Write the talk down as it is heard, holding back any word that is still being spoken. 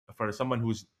for someone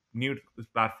who's new to this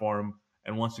platform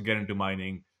and wants to get into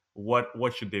mining,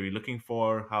 what should they be looking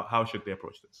for? How should they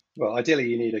approach this? Well, ideally,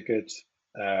 you need a good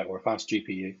or a fast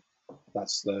GPU.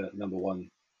 That's the number one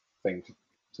thing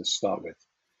to start with.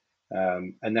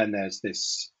 And then there's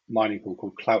this mining pool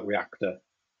called CloutReactor.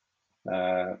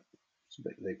 So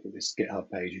they put this GitHub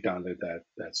page, you download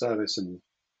their service, and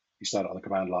you start it on the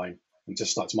command line, and it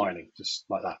just starts mining, just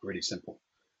like that, really simple.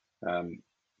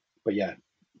 But yeah,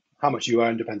 how much you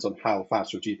earn depends on how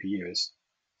fast your GPU is.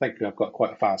 Thankfully, I've got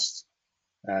quite a fast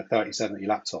 3070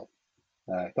 laptop,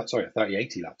 sorry, a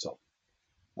 3080 laptop,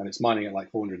 and it's mining at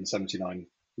like 479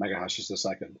 megahashes a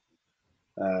second.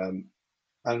 And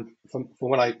from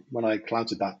when I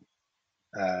clouted that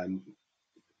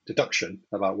deduction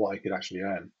about what I could actually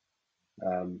earn,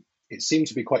 it seemed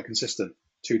to be quite consistent,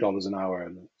 $2 an hour,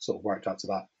 and sort of worked out to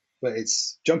that. But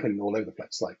it's jumping all over the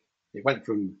place. Like it went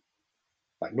from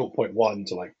like 0.1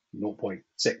 to like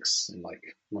 0.6, and like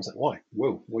I was like, why?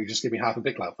 Whoa! Well, you just give me half a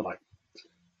BitClout for like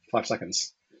 5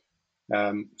 seconds.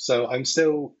 So I'm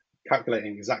still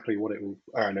calculating exactly what it will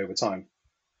earn over time,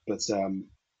 but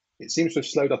it seems to have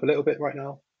slowed up a little bit right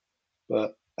now.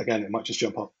 But again, it might just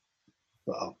jump up.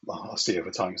 But I'll see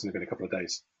over time. It's only been a couple of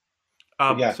days.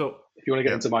 But yeah, So if you want to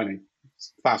get into mining,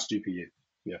 fast GPU.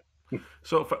 Yeah.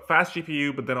 So fast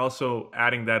GPU, but then also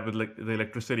adding that with like the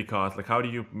electricity cost. Like, how do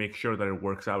you make sure that it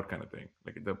works out, kind of thing?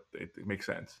 Like, it makes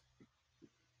sense.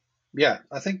 Yeah,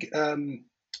 I think I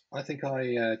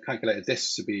calculated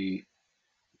this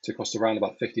to cost around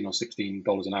about $15 or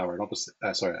 $16 an hour, and obviously,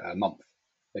 sorry, a month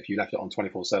if you left it on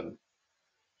 24/7.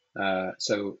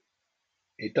 So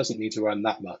it doesn't need to earn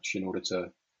that much in order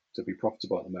to be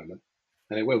profitable at the moment,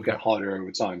 and it will get harder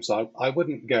over time. So I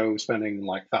wouldn't go spending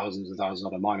like thousands and thousands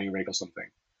on a mining rig or something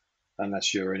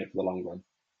unless you're in it for the long run.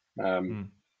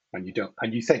 And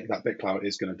you think that BitClout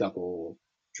is going to double, or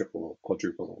triple, or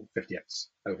quadruple, or 50x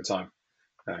over time,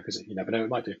 because you never know, it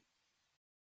might do.